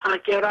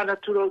Kia rana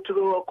turo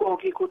o ko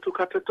ki kutu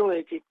katato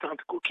e te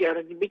tanta ku kia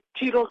rani mi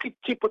tiro ki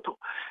tipoto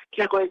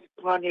kia koe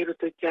tuane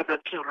roto i kia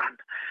rana kia rana.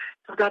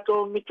 So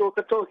tato mito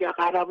kato kia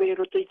karawe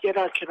roto i kia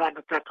rana kia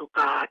rana tato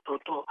ka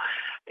toto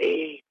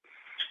e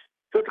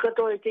toto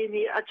kato e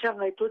tēni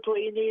achanga e toto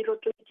i nei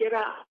roto i kia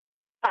rana.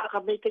 Aka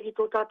me te ki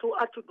tō tātou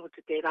atu no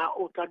te te rā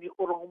o tani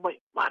orongo mai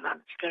mana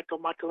tika tō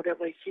mātou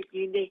rewa i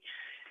siki nei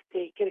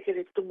te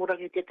kere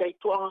tumurangi te tai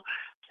tuanga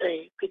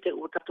ki te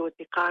o tātou e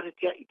te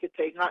kāretia i te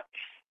tai ngā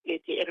e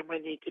te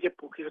eremane te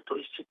repu ki roto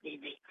i Sydney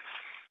nei.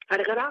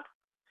 Harakara,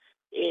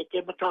 e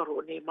te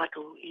mataro nei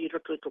mātou i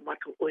roto i tō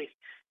mātou oe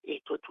e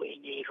tōtua i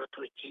nei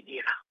roto i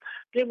tēnei rā.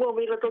 Nei mua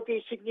mai roto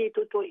i Sydney,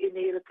 tōtua i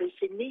nei roto i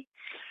Sydney.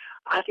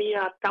 A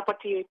rea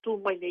tapati e tū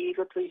mai nei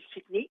roto i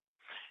Sydney.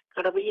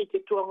 Karawa i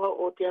te tuanga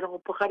o te arango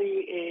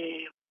pakari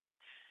e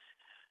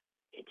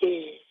te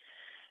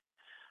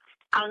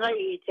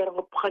angai i te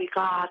arango pakari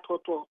ka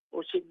atoto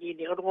o Sydney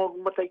ni. Arango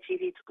matai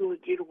tiri tuku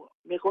i runga.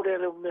 Me kore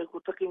reo me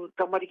kutaki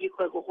tamariki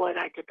koe ko koe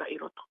rai te tai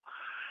roto.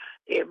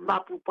 E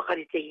mapu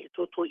pakari te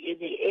toto i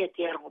ene e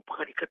te arango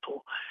pakari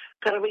kato.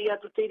 Karawa i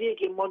atu te rea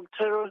ki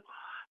Montero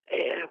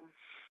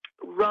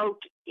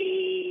Road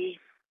i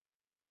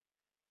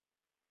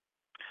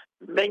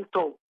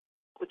Mento.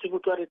 Ko te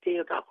mutuare te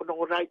o tā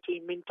kono rai te i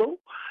Mento.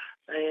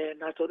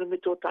 Nā tōre me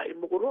tō tā i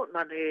mokoro.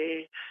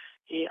 Nāne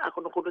e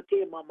akono kono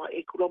te mama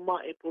e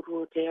kurama e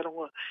puru te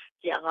aronga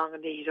e anganga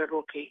nei i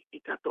raro ke i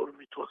tātou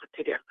me tuaka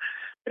te rea.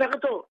 Pera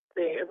kato,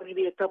 e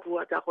wangiri e tapu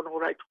a tā kono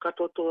rai tu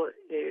katoto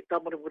e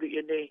tamarimuri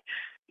e nei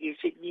i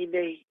Sydney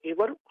nei e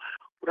waru.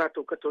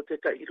 Urato kato te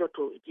ta i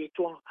roto i te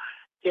tuanga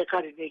te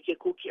kare nei ke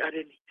kuki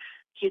areni.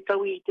 Ki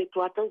taui i te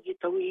tuatau, ki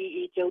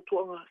taui i te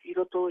autuanga i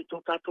roto i tō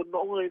tātou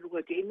noonga i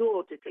runga te inu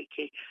o te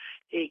teike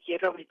e ki e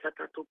rawi tā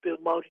tātou peo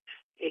Māori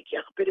e ki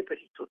aka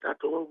pereperi tō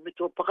tātou me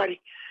tō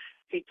pakari.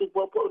 E tu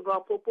popo no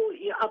popo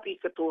I api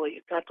katoa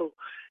I tātou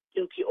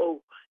ki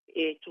o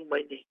e tu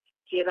mai nei.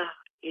 Kera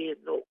e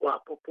no wa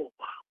popo.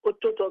 O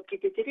toto ki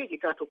te tere ki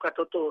tātou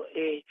katoto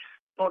e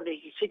none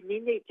I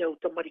Sydney nei te au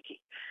tamariki.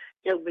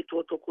 Te au me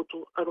tō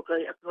kutu aroka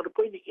e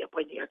akangarapoini ki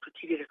apaini atu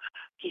tirira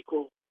ki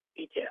ko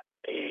I te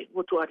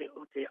ngutuare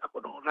o te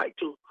akono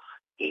raitu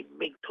I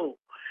Mento.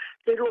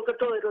 Te roa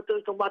katoa e roto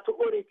I tō mātou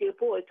ore te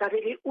po e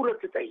tarere ura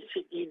te tai I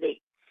Sydney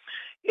nei.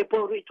 E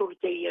pōru I tōru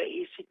te ia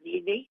I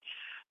Sydney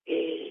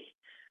nei.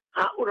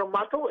 A ura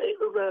mato e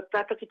ura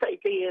tātakita I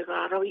te e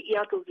ngā rawi I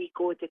ato ki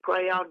ko te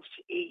crayons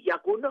I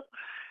Iaguna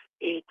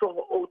e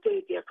tonga o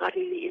te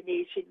akariri I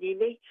nei Sydney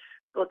nei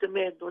no te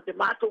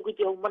mato ki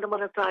te o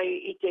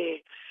manamanatai I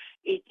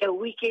te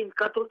weekend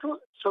katoto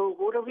so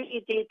urawi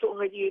I te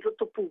tonga I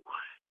rotopu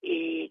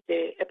I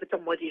te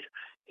epitamarira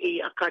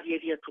I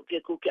akariri atu ke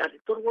kuke are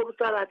tonga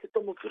urutara te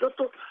tomo ki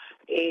roto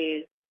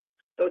e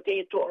no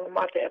te tonga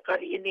mata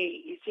akari I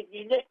nei I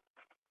Sydney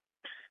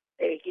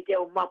nei ki te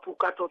o mapu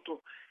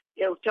katoto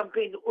e o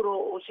champion uro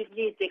o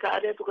Sydney te ka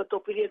are tu ka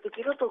topiri tu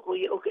ki roto ko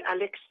I o ke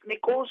Alex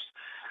Nichols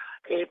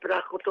e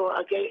pra koto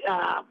age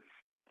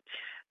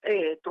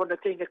tona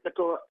teina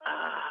kato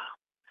a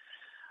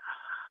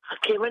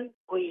Kevin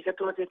ko I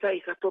kato te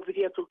tai ka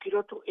topiri tu ki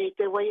roto e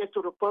te wai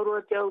atu ro pauro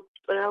te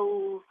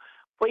au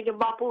poina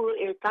mapu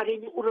e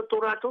tarini uro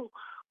to rato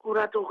ko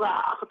rato ka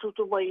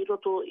akatutu mai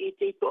roto I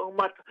te to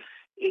mata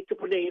I te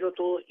pune I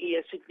roto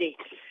I Sydney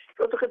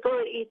roto kato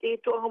I te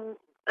to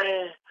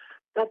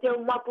tā te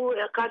mapu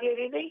e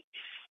karere nei,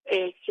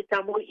 ki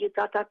tamo I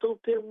tātou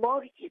pēr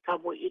Māori, ki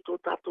tamo I tō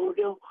tātou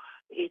reo,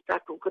 I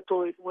tātou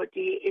katoa I mua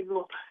te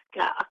eno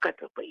kia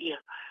akata pa ia.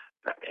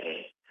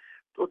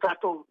 Tō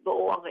tātou no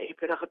oanga e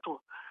pera katoa,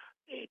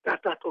 tā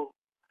tātou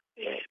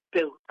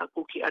pēu tā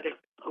kuki are,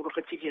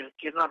 aurakatia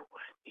ki ngaro,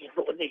 I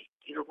no nei,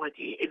 I runga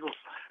te eno.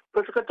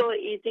 Pēta katoa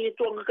I te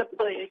tuanga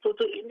katoa,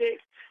 tōtou ine,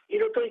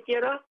 I roto I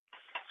tērā,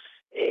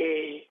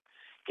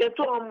 Kia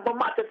toa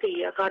mamata te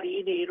ia kari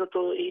ine I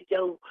roto I te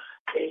au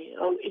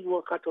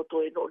inua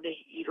katoto e no nei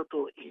I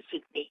roto I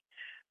Sydney.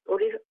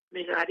 Ore,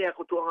 me ngā rea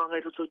ko toa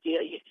ngā roto te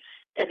ai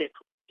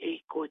ereto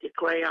ko te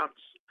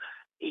crayons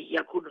I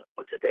Iaguna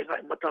o te tenga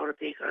I matawara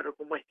te ka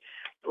rako mai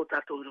tō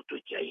tātou I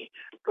roto te ai.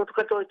 Tōtu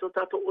katoa tō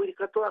tātou oiri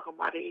katoa ka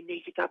mare I nei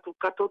ki tātou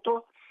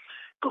katoto.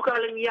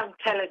 Kukaling young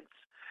talents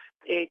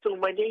tū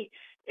mai nei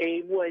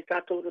mua I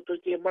tātou roto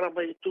te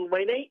maramai tū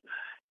mai nei.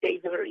 Te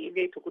inara I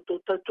nei toko tō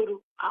tauturu,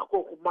 a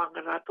koko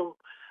manga rātou,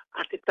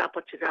 a te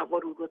tāpati rā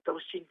waru ro tau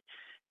sin,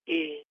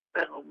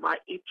 tango mai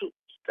itu,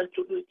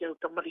 tauturu I te au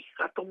tamariki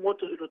kato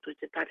moto I roto I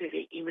te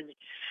tarere imene,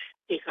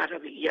 te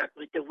karawi I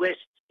atu I te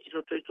west, I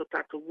roto I tō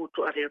tātou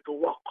mutu are ato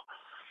wako.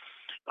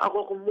 A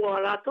koko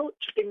mua rātou,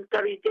 chicken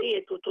curry te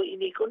e tō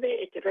ini kone,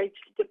 e te raiti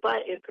ki te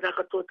pae, e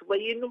pirakato te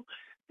waienu,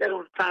 te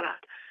roro tara,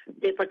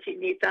 te pati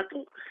ni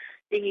tātou,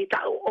 tingi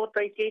tāu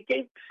otai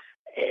te,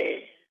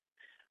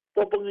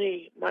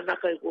 Popongi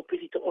manaka I ko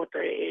pirito ota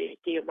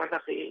te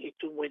manaka I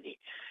tūmweni.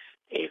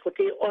 Ko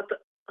te ota,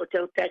 ko te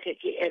autake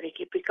ki ere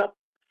ki pick up,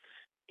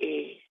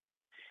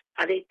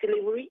 are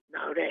delivery,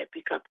 na ore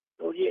pick up.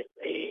 Ore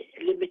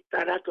limit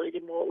tā rato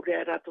I mo ore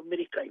rato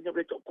Amerika I na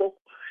reto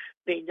koko.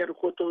 Me I naru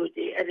koto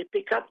te ere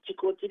pick up,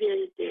 tiko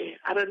tiri te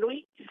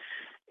aranui.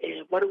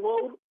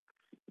 Maruo,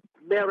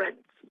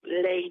 Merrens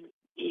Lane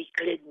I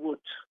Glenwood.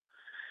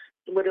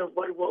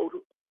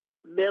 Maruo,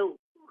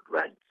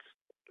 Melrans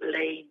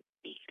Lane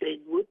I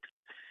Glenwood.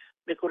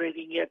 Me kore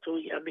ringi atu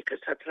I amika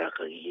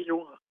satraka I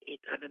runga I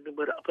tana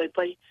numero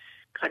apai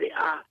kare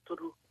a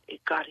toru e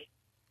kare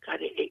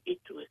e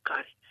itu e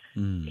kare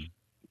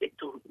e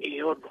tu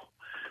e ono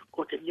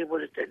ko te niemo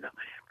le tena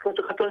ko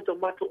te katoa to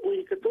mato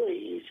ui katoa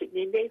I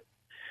Sydney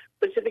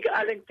Pacific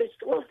Island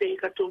Festival te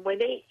katoa mai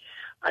nei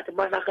a te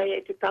manaka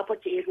e te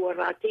tapati e rua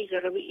rāti ka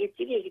rawi e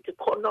tini I te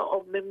corner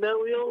of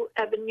Memorial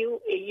Avenue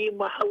e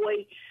Yuma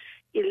Hawaii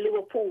I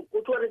Liverpool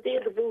ko tuana te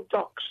the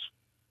Bulldogs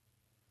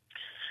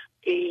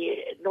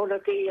e nona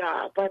te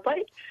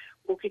pai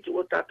o ki tu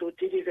o tātou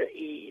tirira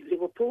I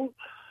Liverpool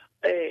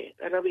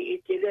rawi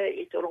I tira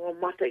I te rongo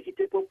mata I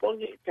te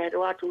popongi I te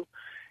ro atu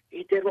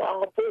I te ro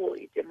angapo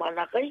I te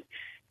manakai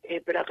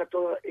pera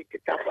katoa I te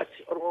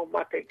tapati rongo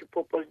mata I te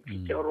popongi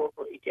I te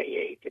orono I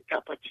te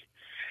tapati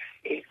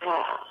ka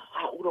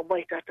ura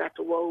mai ka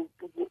tātou au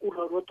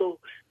ura roto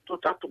to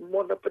tātou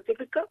mona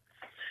Pacifica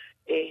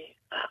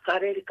ka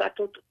reri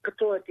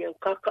katoa te au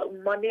kaka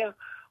umanea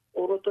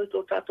o roto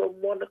to tātou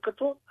mona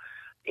katoa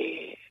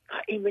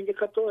ka imene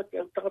katoa te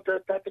au tangata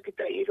tātou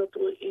kita I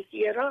roto I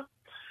hiera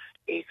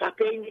ka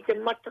peini te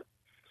mata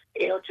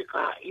o te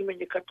ka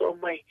imene katoa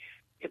mai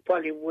e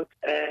Bollywood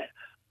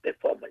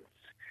performance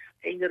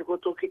Inga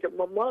roto ki te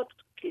mama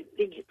ki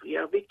ringi tu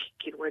ia wiki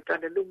ki rua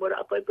tāna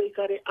numera apai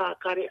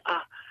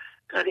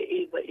kare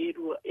iwa e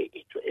rua e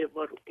ito e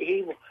waru e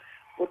iwa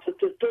o te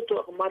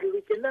toto a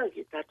maruru tēnā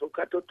ki tātou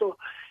katoto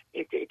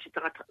e te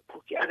tangata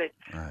kuki aren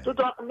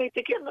toto a me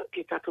te kenga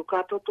ki tātou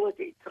katoto e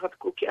te tangata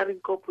kuki aren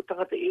kopu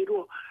tangata e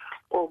rua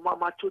o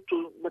mama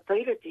tutu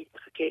mataira te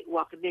ke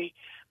waka nei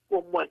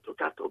o mai to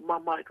tātou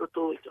mama I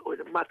roto o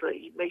le mata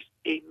I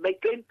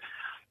Maitland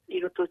I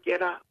roto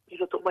tera I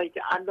roto mai te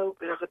anau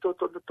pera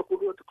katoto na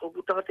tokurua te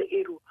kopu tangata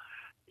e rua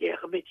e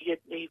a me te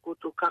nei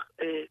koto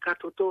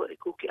katoto e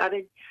kuki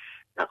aren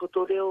Nā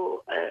koto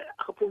reo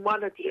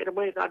akapumana ti era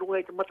mai nā runga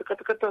I te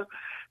matakatakata,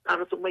 nā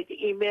roto mai te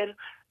email,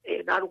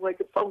 nā runga I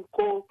te phone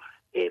call,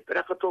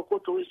 pera katoa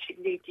koto I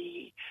Sydney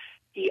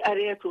ti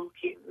area tu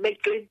ki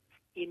Maitland,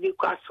 I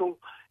Newcastle,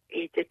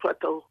 te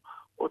tuatau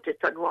o te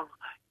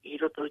tanuanga I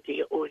roto I te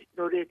oi.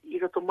 Nō re, I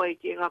roto mai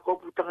te ngā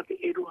kopu tangata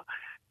e rua,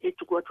 e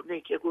tuku atu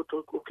nei ki a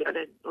koto ko ke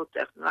aren, no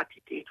te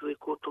ngāti te tu e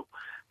koto,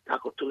 nā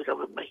koto I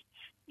rawa mai.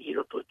 I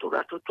roto I tō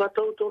rato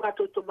tuatau, tō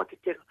rato I tō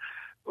matitera.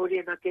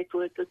 Ori na te to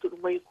e te turu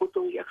mai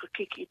koto I aka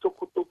kiki I tō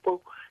koto pau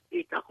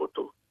I tā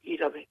koto I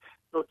rawe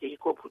no te I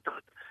kopu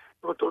tātou.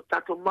 No tō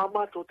tātou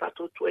mama, tō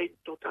tātou tuen,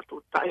 tō tātou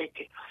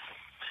taeke.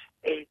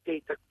 Te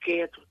ta ke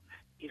atu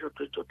I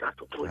roto I tō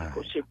tātou ori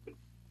ko sepi.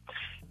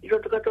 I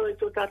roto katoa I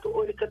tō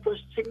tātou ori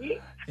katoa singi.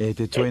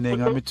 Te tuen e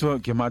ngā mitua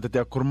ki maata te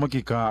akoroma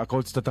ki ka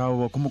akauti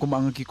tatau kumukuma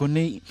anga ki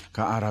konei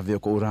ka arawe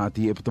o ko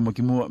urati e putama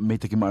ki mua me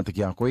te ki maata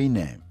ki a koe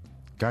ne.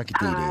 Ka ki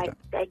te reira.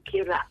 Thank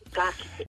you, Ra. Ka ki te.